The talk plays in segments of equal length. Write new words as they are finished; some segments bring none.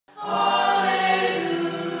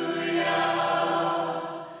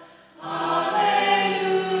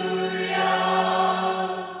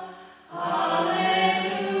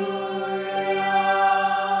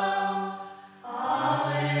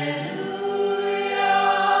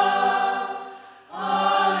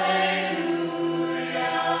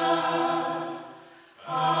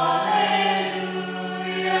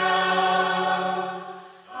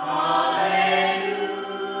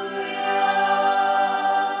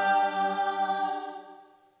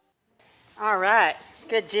right,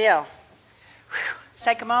 good deal. Let's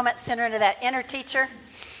take a moment, center into that inner teacher.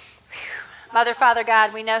 Mother, Father,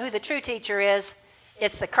 God, we know who the true teacher is.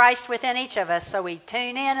 It's the Christ within each of us, so we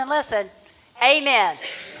tune in and listen. Amen.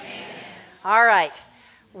 All right.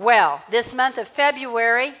 Well, this month of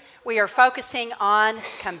February, we are focusing on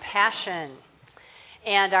compassion.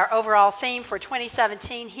 And our overall theme for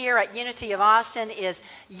 2017 here at Unity of Austin is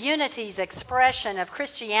Unity's expression of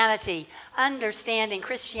Christianity, understanding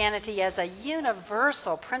Christianity as a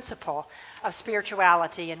universal principle of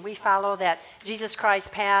spirituality. And we follow that Jesus Christ's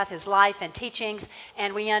path, his life and teachings,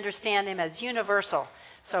 and we understand them as universal.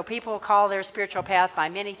 So people call their spiritual path by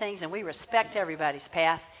many things, and we respect everybody's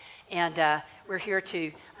path. And we're here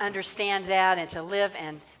to understand that and to live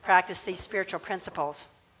and practice these spiritual principles.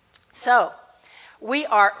 So,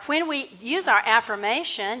 when we use our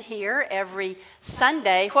affirmation here every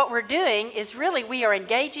Sunday, what we're doing is really we are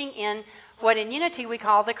engaging in what in Unity we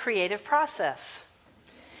call the creative process.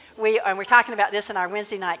 And we're talking about this in our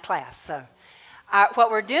Wednesday night class. So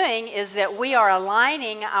what we're doing is that we are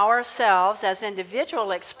aligning ourselves as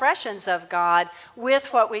individual expressions of God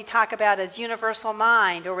with what we talk about as universal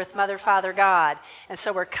mind or with Mother, Father, God. And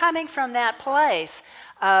so we're coming from that place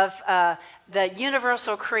of the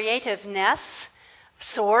universal creativeness,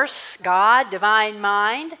 source, God, divine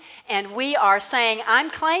mind, and we are saying, I'm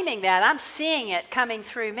claiming that, I'm seeing it coming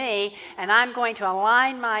through me, and I'm going to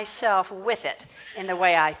align myself with it in the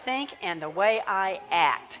way I think and the way I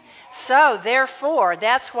act. So, therefore,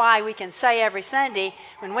 that's why we can say every Sunday,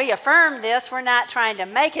 when we affirm this, we're not trying to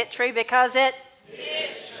make it true because it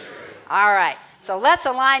is true. All right, so let's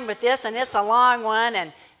align with this, and it's a long one,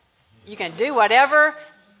 and you can do whatever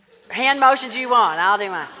hand motions you want. I'll do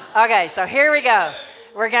mine. Okay, so here we go.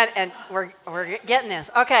 We're getting this.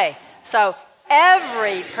 Okay, so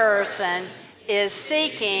every person is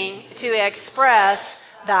seeking to express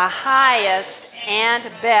the highest and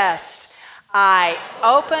best. I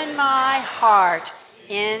open my heart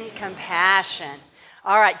in compassion.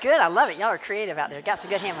 All right, good. I love it. Y'all are creative out there. Got some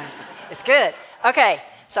good hand motions. It's good. Okay,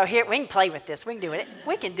 so here we can play with this. We can do it.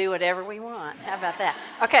 We can do whatever we want. How about that?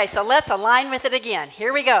 Okay, so let's align with it again.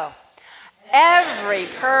 Here we go. Every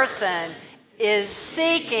person is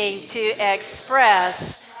seeking to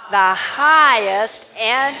express the highest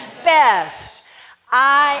and best.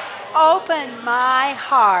 I open my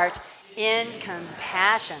heart in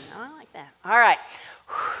compassion. Oh, I like that. All right.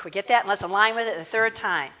 We get that? And let's align with it the third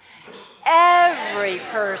time. Every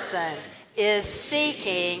person is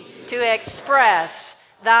seeking to express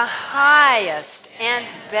the highest and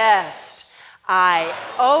best. I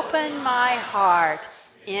open my heart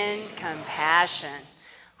in compassion.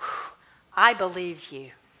 I believe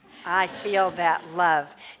you. I feel that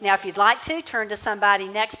love. Now, if you'd like to, turn to somebody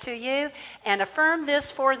next to you and affirm this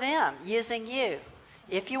for them using you,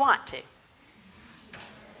 if you want to.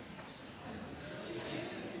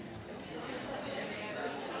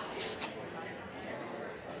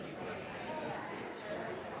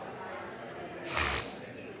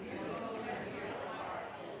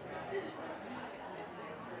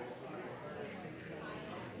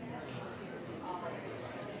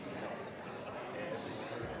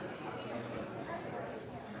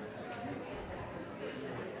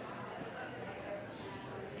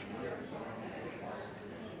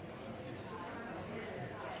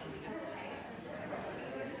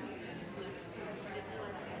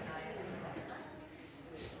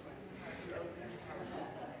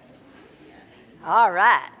 All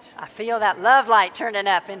right. I feel that love light turning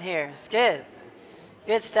up in here. It's good.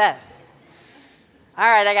 Good stuff. All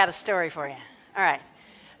right, I got a story for you. All right.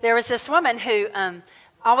 There was this woman who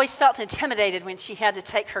always felt intimidated when she had to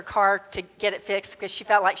take her car to get it fixed because she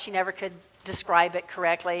felt like she never could describe it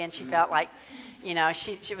correctly, and she felt like, you know,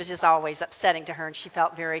 she was just always upsetting to her, and she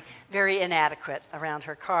felt very, very inadequate around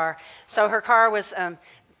her car. So her car was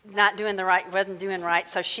wasn't doing right,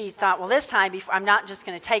 so she thought, well, this time, I'm not just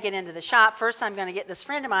going to take it into the shop. First, I'm going to get this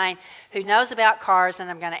friend of mine who knows about cars, and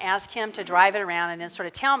I'm going to ask him to drive it around and then sort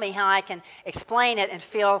of tell me how I can explain it and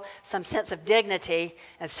feel some sense of dignity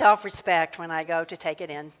and self-respect when I go to take it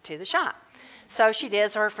into the shop. So she did,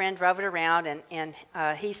 so her friend drove it around, and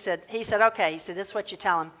he said, okay, he said, this is what you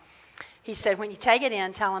tell him. He said, when you take it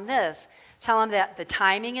in, tell him this. Tell him that the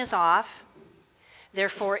timing is off.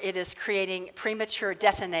 Therefore, it is creating premature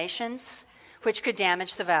detonations, which could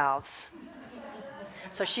damage the valves.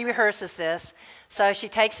 So she rehearses this. So she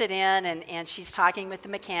takes it in, and she's talking with the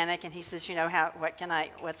mechanic, and he says, you know,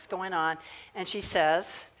 what's going on? And she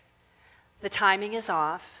says, the timing is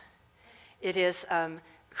off. It is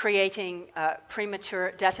creating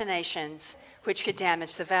premature detonations, which could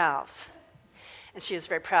damage the valves. And she was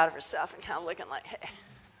very proud of herself and kind of looking like, hey,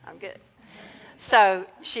 I'm good. So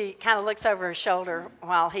she kind of looks over her shoulder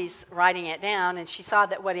while he's writing it down, and she saw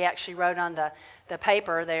that what he actually wrote on the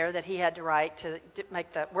paper there that he had to write to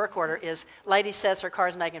make the work order is, "Lady says her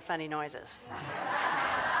car's making funny noises."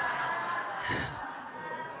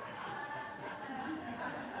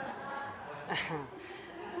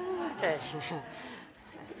 Okay.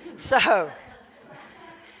 So,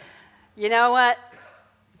 you know what?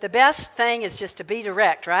 The best thing is just to be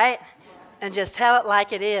direct, right? And just tell it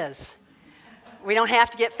like it is. We don't have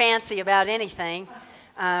to get fancy about anything.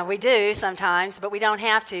 We do sometimes, but we don't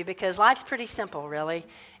have to, because life's pretty simple, really.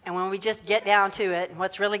 And when we just get down to it and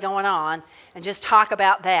what's really going on and just talk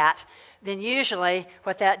about that, then usually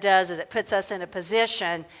what that does is it puts us in a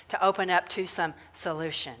position to open up to some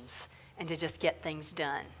solutions and to just get things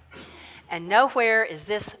done. And nowhere is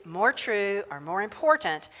this more true or more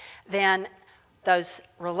important than those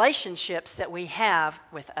relationships that we have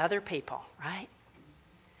with other people, right?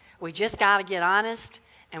 We just got to get honest,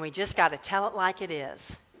 and we just got to tell it like it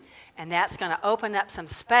is. And that's going to open up some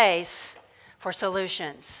space for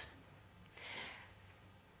solutions.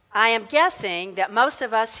 I am guessing that most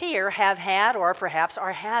of us here have had, or perhaps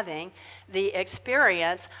are having, the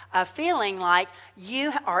experience of feeling like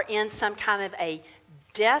you are in some kind of a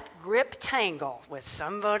death grip tangle with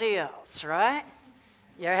somebody else, right?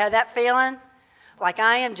 You ever had that feeling? Like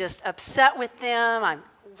I am just upset with them. I'm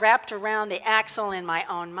wrapped around the axle in my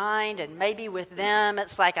own mind, and maybe with them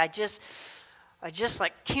it's like I just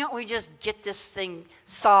like, can't we just get this thing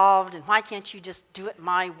solved, and why can't you just do it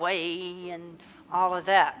my way, and all of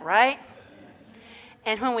that, right?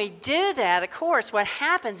 And when we do that, of course, what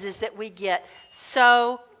happens is that we get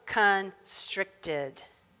so constricted.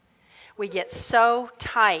 We get so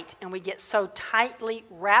tight, and we get so tightly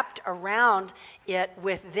wrapped around it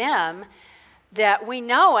with them that we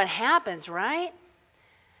know what happens, right?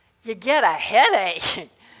 You get a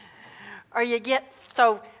headache, or you get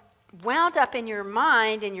so wound up in your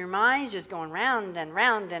mind, and your mind's just going round and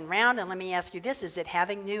round and round. And let me ask you this, is it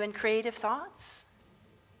having new and creative thoughts?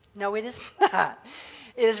 No, it is not.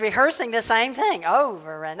 It is rehearsing the same thing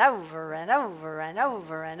over and over and over and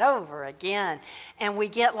over and over again. And we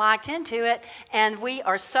get locked into it, and we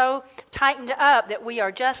are so tightened up that we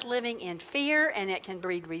are just living in fear, and it can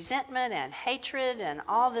breed resentment and hatred and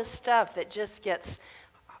all this stuff that just gets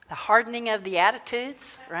the hardening of the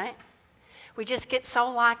attitudes, right? We just get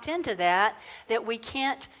so locked into that we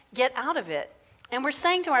can't get out of it. And we're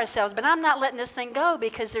saying to ourselves, but I'm not letting this thing go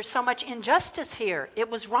because there's so much injustice here. It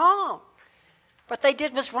was wrong. What they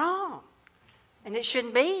did was wrong. And it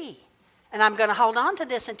shouldn't be. And I'm going to hold on to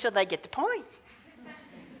this until they get the point.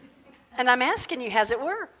 And I'm asking you, has it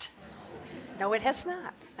worked? No, it has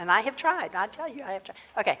not. And I have tried. I tell you, I have tried.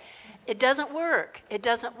 Okay. It doesn't work. It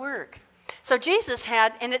doesn't work. So Jesus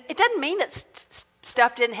had, and it doesn't mean that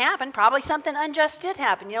stuff didn't happen. Probably something unjust did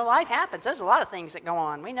happen. You know, life happens. There's a lot of things that go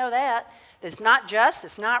on. We know that. It's not just,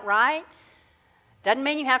 it's not right. Doesn't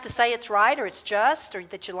mean you have to say it's right or it's just or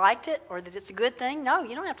that you liked it or that it's a good thing. No,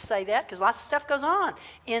 you don't have to say that, because lots of stuff goes on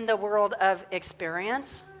in the world of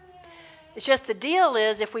experience. It's just the deal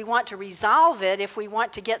is, if we want to resolve it, if we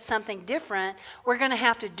want to get something different, we're going to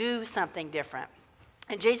have to do something different.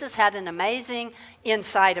 And Jesus had an amazing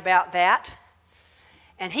insight about that.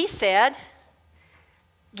 And he said,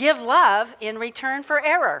 give love in return for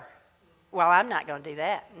error. Well, I'm not going to do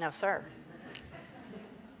that. No, sir.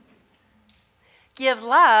 Give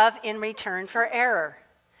love in return for error.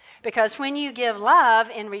 Because when you give love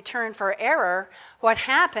in return for error, what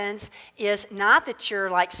happens is not that you're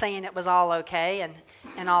like saying it was all okay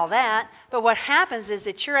and all that, but what happens is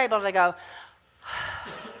that you're able to go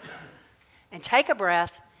and take a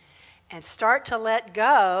breath and start to let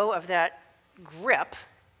go of that grip,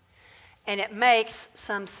 and it makes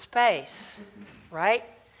some space, right?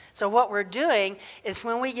 So what we're doing is,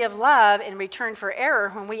 when we give love in return for error,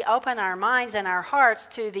 when we open our minds and our hearts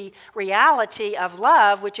to the reality of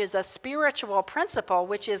love, which is a spiritual principle,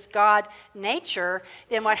 which is God nature,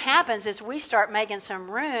 then what happens is we start making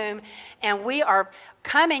some room, and we are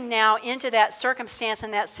coming now into that circumstance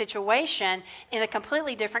and that situation in a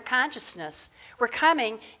completely different consciousness. We're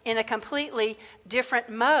coming in a completely different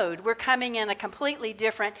mode. We're coming in a completely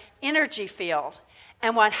different energy field.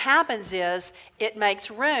 And what happens is, it makes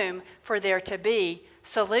room for there to be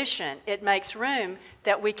solution. It makes room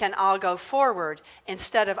that we can all go forward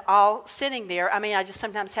instead of all sitting there. I mean, I just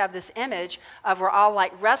sometimes have this image of we're all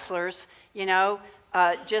like wrestlers, you know,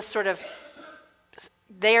 just sort of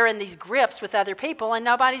there in these grips with other people, and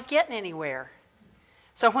nobody's getting anywhere.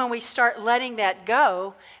 So when we start letting that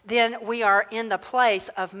go, then we are in the place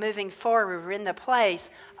of moving forward. We're in the place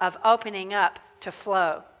of opening up to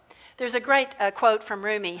flow. There's a great quote from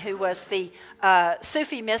Rumi, who was the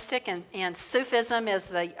Sufi mystic, and Sufism is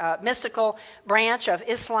the mystical branch of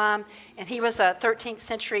Islam, and he was a 13th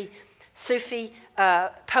century Sufi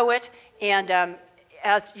poet, and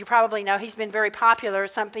as you probably know, he's been very popular.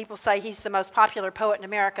 Some people say he's the most popular poet in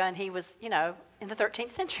America, and he was, in the 13th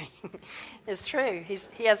century. It's true.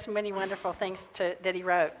 He has many wonderful things that he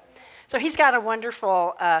wrote. So he's got a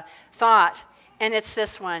wonderful thought, and it's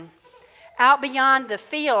this one. Out beyond the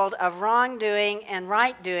field of wrongdoing and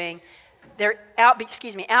right doing, out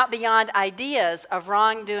beyond ideas of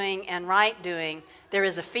wrongdoing and right doing, there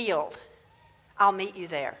is a field. I'll meet you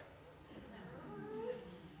there.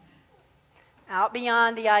 Out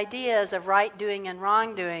beyond the ideas of right doing and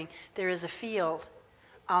wrongdoing, there is a field.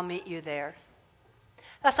 I'll meet you there.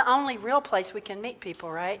 That's the only real place we can meet people,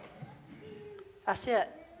 right? That's it.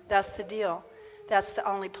 That's the deal. That's the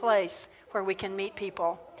only place where we can meet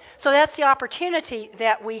people. So that's the opportunity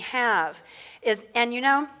that we have.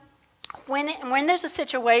 And when there's a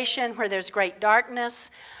situation where there's great darkness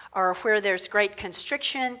or where there's great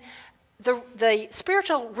constriction, the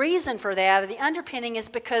spiritual reason for that, or the underpinning, is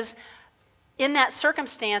because in that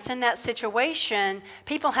circumstance, in that situation,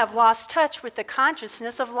 people have lost touch with the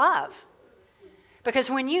consciousness of love.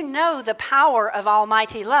 Because when you know the power of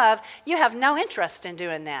almighty love, you have no interest in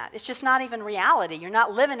doing that. It's just not even reality. You're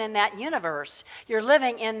not living in that universe. You're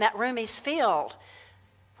living in that Rumi's field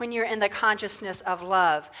when you're in the consciousness of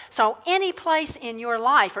love. So any place in your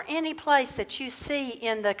life, or any place that you see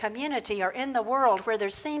in the community or in the world where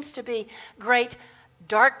there seems to be great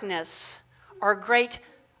darkness or great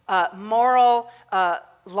moral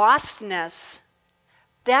lostness,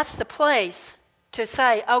 that's the place to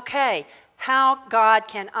say, okay, how, God,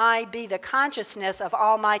 can I be the consciousness of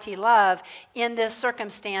almighty love in this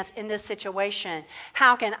circumstance, in this situation?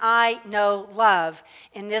 How can I know love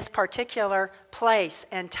in this particular place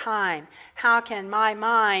and time? How can my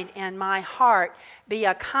mind and my heart be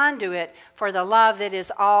a conduit for the love that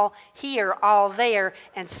is all here, all there,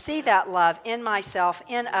 and see that love in myself,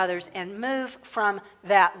 in others, and move from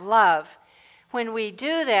that love? When we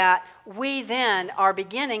do that, we then are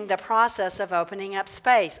beginning the process of opening up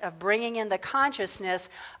space, of bringing in the consciousness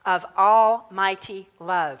of almighty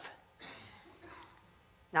love.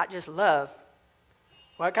 Not just love.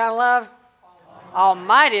 What kind of love?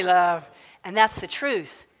 Almighty love. And that's the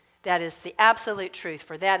truth. That is the absolute truth,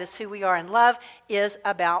 for that is who we are. And love is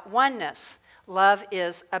about oneness. Love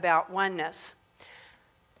is about oneness.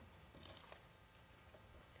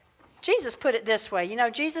 Jesus put it this way.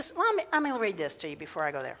 I'm going to read this to you before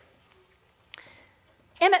I go there.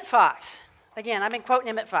 Emmett Fox. Again, I've been quoting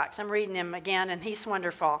Emmett Fox. I'm reading him again, and he's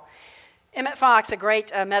wonderful. Emmett Fox, a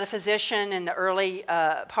great metaphysician in the early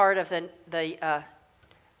part of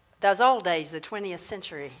those old days, the 20th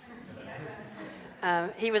century.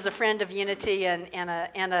 He was a friend of unity and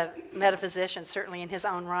a metaphysician, certainly in his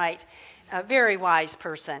own right. A very wise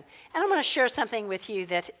person. And I'm going to share something with you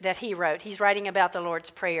that he wrote. He's writing about the Lord's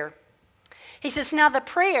Prayer. He says, now the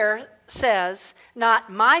prayer says,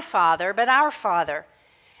 not my Father, but our Father.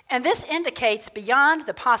 And this indicates beyond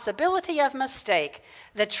the possibility of mistake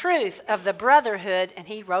the truth of the brotherhood, and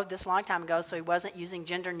he wrote this a long time ago, so he wasn't using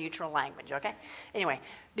gender-neutral language, okay? Anyway,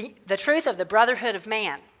 the truth of the brotherhood of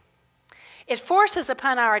man. It forces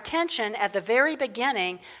upon our attention at the very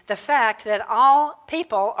beginning the fact that all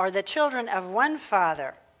people are the children of one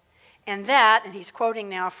Father. And that, and he's quoting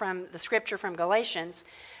now from the scripture from Galatians,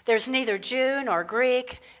 there's neither Jew nor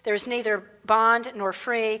Greek, there's neither bond nor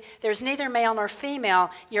free, there's neither male nor female,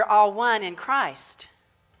 you're all one in Christ.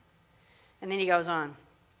 And then he goes on.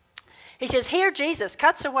 He says, here Jesus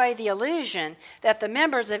cuts away the illusion that the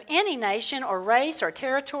members of any nation or race or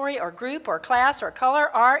territory or group or class or color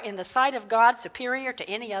are in the sight of God superior to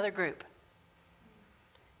any other group.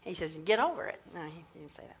 He says, get over it. No, he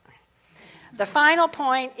didn't say that. The final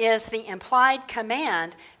point is the implied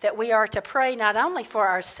command that we are to pray not only for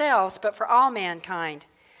ourselves, but for all mankind.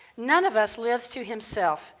 None of us lives to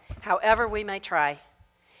himself, however we may try.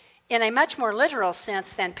 In a much more literal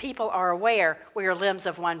sense than people are aware, we are limbs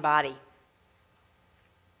of one body.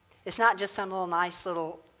 It's not just some nice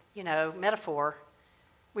little, metaphor.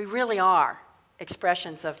 We really are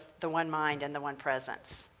expressions of the one mind and the one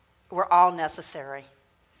presence. We're all necessary.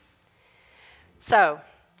 So,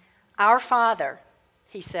 our Father,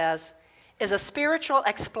 he says, is a spiritual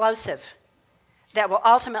explosive that will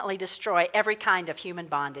ultimately destroy every kind of human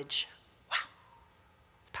bondage. Wow,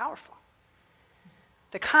 it's powerful.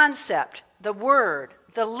 The concept, the word,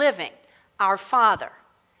 the living, our Father.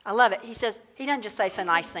 I love it. He says, he doesn't just say it's a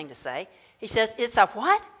nice thing to say. He says it's a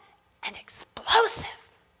what? An explosive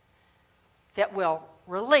that will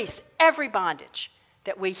release every bondage,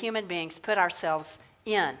 that we human beings put ourselves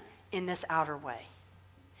in this outer way.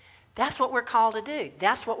 That's what we're called to do.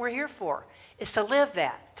 That's what we're here for, is to live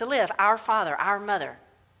that, to live our Father, our Mother,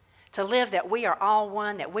 to live that we are all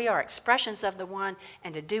one, that we are expressions of the one,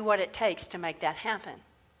 and to do what it takes to make that happen.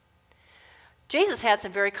 Jesus had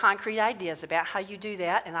some very concrete ideas about how you do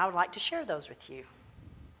that, and I would like to share those with you.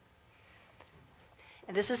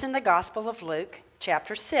 And this is in the Gospel of Luke,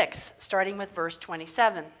 chapter 6, starting with verse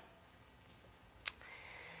 27.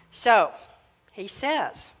 So, he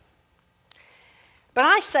says, "But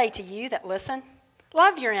I say to you that listen,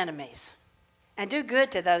 love your enemies, and do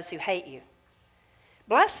good to those who hate you.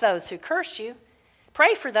 Bless those who curse you,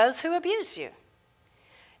 pray for those who abuse you.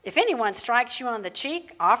 If anyone strikes you on the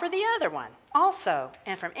cheek, offer the other one also,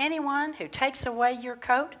 and from anyone who takes away your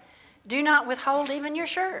coat, do not withhold even your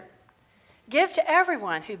shirt. Give to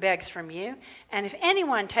everyone who begs from you, and if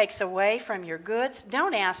anyone takes away from your goods,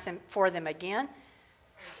 don't ask them for them again.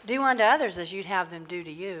 Do unto others as you'd have them do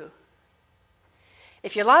to you.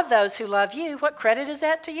 If you love those who love you, what credit is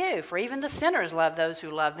that to you? For even the sinners love those who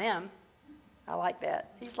love them." I like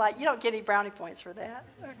that. He's like, you don't get any brownie points for that.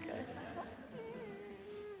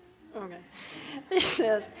 Okay. He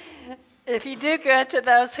says, "If you do good to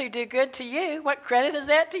those who do good to you, what credit is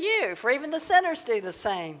that to you? For even the sinners do the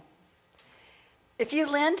same. If you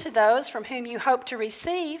lend to those from whom you hope to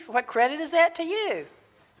receive, what credit is that to you?"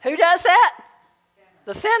 Who does that?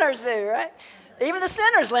 The sinners do, right? Even the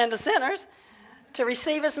sinners lend to sinners to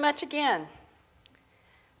receive as much again.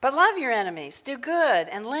 "But love your enemies, do good,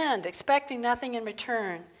 and lend, expecting nothing in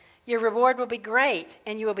return. Your reward will be great,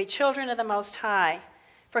 and you will be children of the Most High.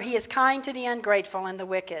 For he is kind to the ungrateful and the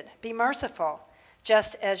wicked. Be merciful,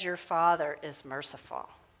 just as your Father is merciful."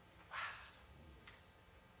 Wow.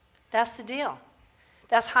 That's the deal.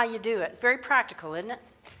 That's how you do it. It's very practical, isn't it?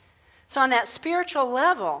 So on that spiritual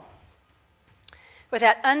level, with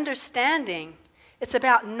that understanding, it's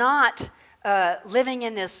about not living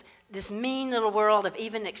in this mean little world of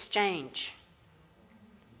even exchange.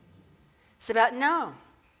 It's about, no,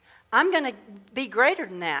 I'm going to be greater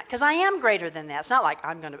than that, because I am greater than that. It's not like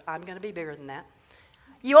I'm going to be bigger than that.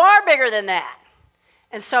 You are bigger than that.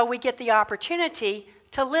 And so we get the opportunity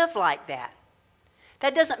to live like that.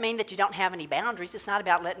 That doesn't mean that you don't have any boundaries. It's not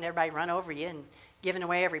about letting everybody run over you and giving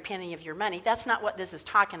away every penny of your money. That's not what this is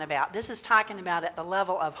talking about. This is talking about at the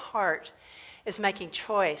level of heart, is making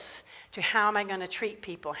choice to how am I going to treat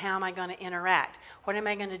people? How am I going to interact? What am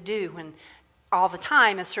I going to do when all the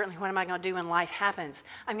time, and certainly what am I going to do when life happens?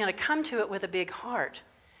 I'm going to come to it with a big heart,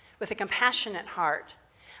 with a compassionate heart,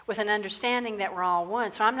 with an understanding that we're all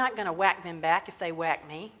one. So I'm not going to whack them back if they whack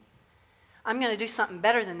me. I'm going to do something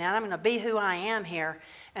better than that. I'm going to be who I am here,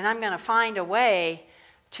 and I'm going to find a way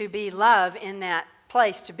to be love in that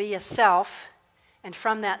place, to be a self, and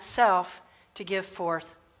from that self to give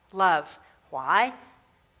forth love. Why?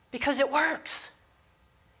 Because it works.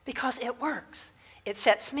 Because it works. It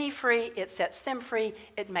sets me free, it sets them free,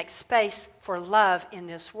 it makes space for love in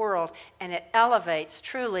this world, and it elevates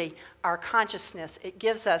truly our consciousness. It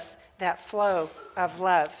gives us that flow of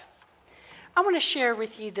love. I want to share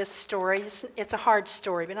with you this story. It's a hard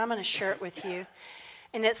story, but I'm going to share it with you.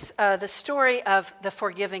 And it's the story of the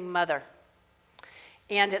forgiving mother.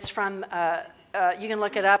 And it's from, you can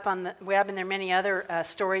look it up on the web, and there are many other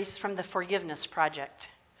stories from the Forgiveness Project,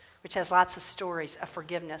 which has lots of stories of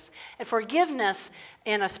forgiveness. And forgiveness,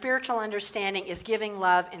 in a spiritual understanding, is giving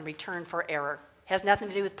love in return for error. It has nothing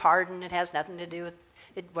to do with pardon. It has nothing to do with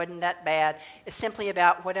it wasn't that bad. It's simply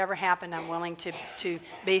about whatever happened, I'm willing to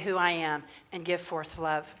be who I am and give forth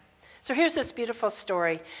love. So here's this beautiful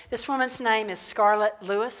story. This woman's name is Scarlett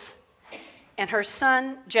Lewis, and her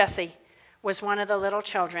son, Jesse, was one of the little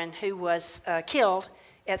children who was killed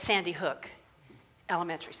at Sandy Hook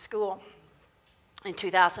Elementary School in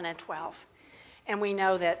 2012. And we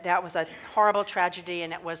know that that was a horrible tragedy,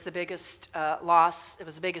 and it was the biggest loss. It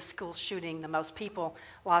was the biggest school shooting. The most people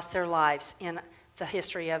lost their lives in the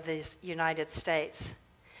history of the United States.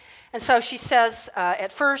 And so she says,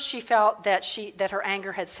 at first she felt that her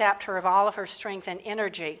anger had sapped her of all of her strength and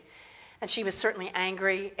energy. And she was certainly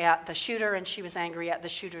angry at the shooter, and she was angry at the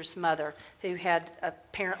shooter's mother, who had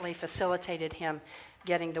apparently facilitated him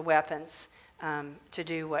getting the weapons to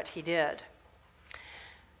do what he did.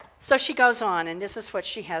 So she goes on, and this is what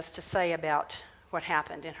she has to say about what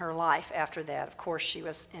happened in her life after that. Of course, she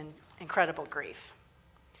was in incredible grief.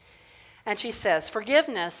 And she says,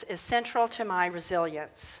 "Forgiveness is central to my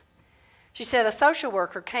resilience." She said, "A social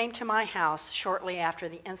worker came to my house shortly after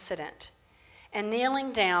the incident, and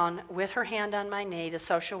kneeling down with her hand on my knee, the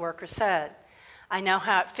social worker said, 'I know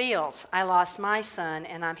how it feels. I lost my son,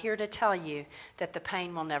 and I'm here to tell you that the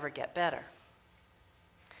pain will never get better.'"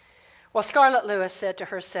 Well, Scarlett Lewis said to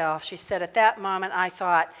herself, she said, at that moment I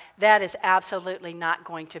thought, that is absolutely not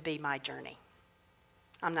going to be my journey.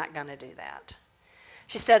 I'm not going to do that.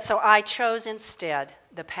 She said, so I chose instead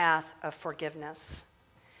the path of forgiveness.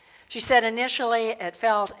 She said, initially it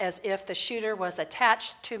felt as if the shooter was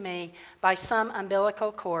attached to me by some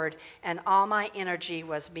umbilical cord and all my energy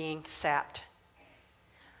was being sapped.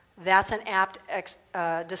 That's an apt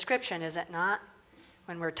description, is it not?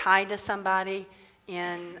 When we're tied to somebody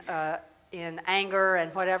in anger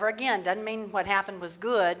and whatever. Again, doesn't mean what happened was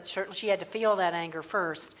good. Certainly she had to feel that anger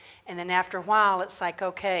first. And then after a while, it's like,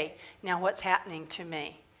 okay, now what's happening to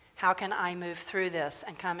me? How can I move through this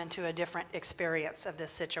and come into a different experience of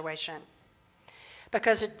this situation?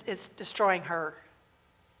 Because it's destroying her.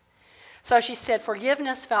 So she said,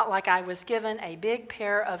 forgiveness felt like I was given a big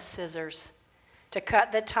pair of scissors to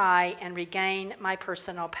cut the tie and regain my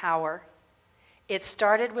personal power. It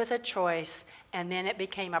started with a choice, and then it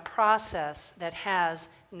became a process that has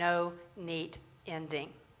no neat ending.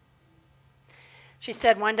 She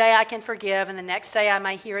said, one day I can forgive, and the next day I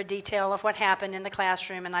may hear a detail of what happened in the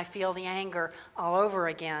classroom, and I feel the anger all over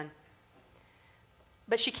again.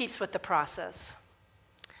 But she keeps with the process.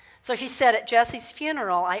 So she said, at Jesse's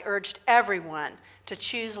funeral, I urged everyone to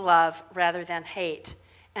choose love rather than hate.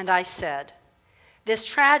 And I said, this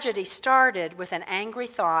tragedy started with an angry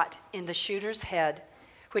thought in the shooter's head,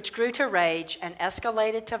 which grew to rage and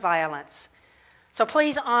escalated to violence. So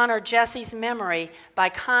please honor Jesse's memory by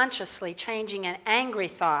consciously changing an angry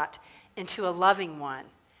thought into a loving one,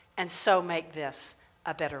 and so make this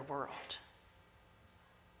a better world.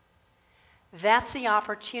 That's the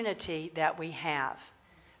opportunity that we have.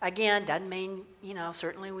 Again, doesn't mean,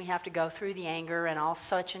 certainly we have to go through the anger and all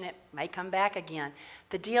such, and it may come back again.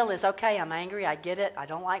 The deal is, okay, I'm angry, I get it, I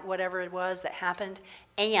don't like whatever it was that happened,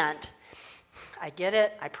 and I get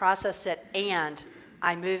it, I process it, and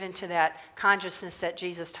I move into that consciousness that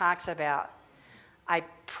Jesus talks about. I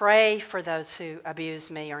pray for those who abuse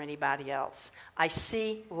me or anybody else. I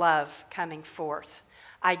see love coming forth.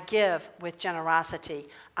 I give with generosity.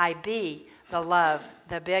 I be the love,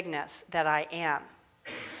 the bigness that I am.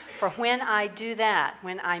 For when I do that,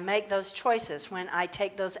 when I make those choices, when I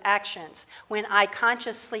take those actions, when I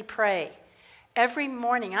consciously pray, every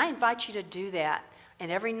morning, I invite you to do that.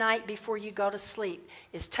 And every night before you go to sleep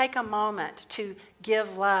is take a moment to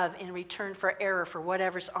give love in return for error for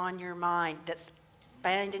whatever's on your mind that's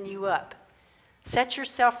binding you up. Set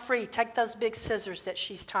yourself free. Take those big scissors that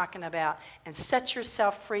she's talking about and set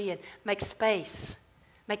yourself free and make space.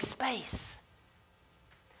 Make space.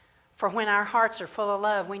 For when our hearts are full of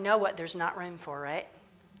love, we know what there's not room for, right?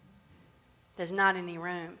 There's not any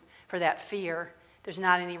room for that fear. There's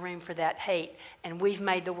not any room for that hate. And we've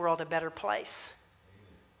made the world a better place.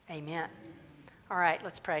 Amen. All right,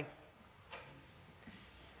 let's pray.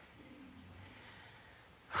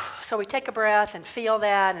 So we take a breath and feel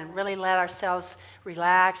that and really let ourselves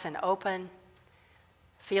relax and open,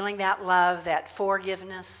 feeling that love, that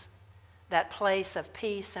forgiveness, that place of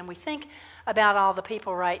peace. And we think about all the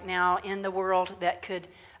people right now in the world that could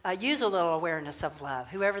use a little awareness of love,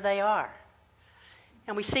 whoever they are.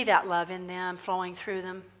 And we see that love in them, flowing through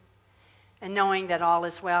them, and knowing that all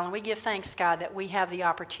is well. And we give thanks, God, that we have the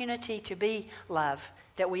opportunity to be love,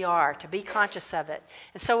 that we are, to be conscious of it.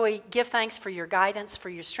 And so we give thanks for your guidance, for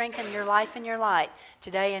your strength in your life and your light,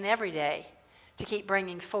 today and every day, to keep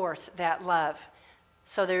bringing forth that love,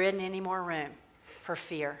 so there isn't any more room for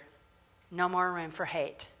fear, no more room for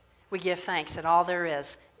hate. We give thanks that all there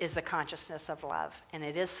is the consciousness of love. And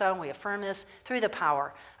it is so, and we affirm this through the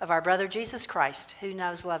power of our brother Jesus Christ, who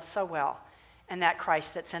knows love so well, and that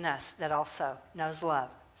Christ that's in us that also knows love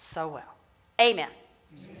so well. Amen.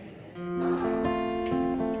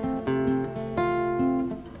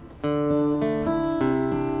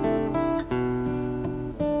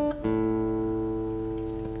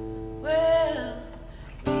 Well,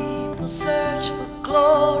 people search for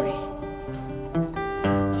glory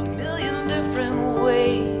a million different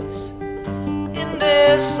ways in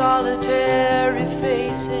their solitary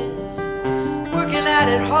faces, working at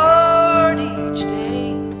it hard each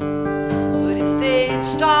day. But if they'd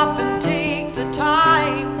stop and take the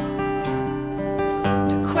time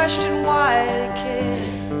to question why they care,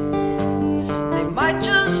 they might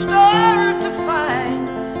just start to find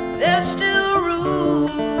there's still room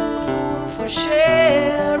for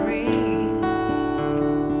sharing.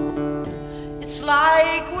 It's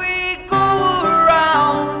like we go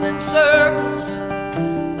around in circles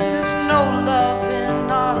when there's no love in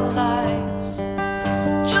our lives.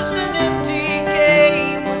 Just an empty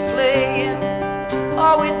game we're playing.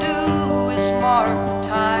 All we do is mark the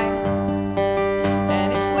time.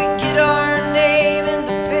 And if we get our name in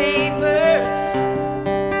the paper,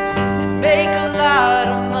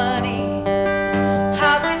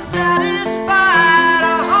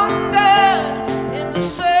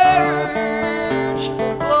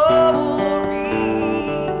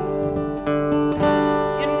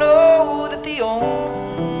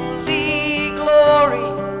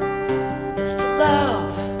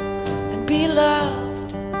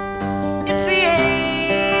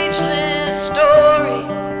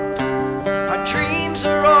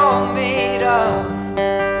 all made of.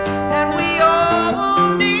 And we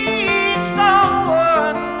all need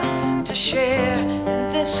someone to share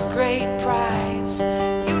in this great prize.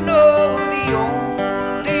 You know the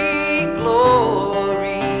only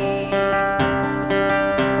glory.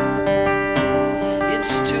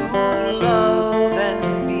 It's to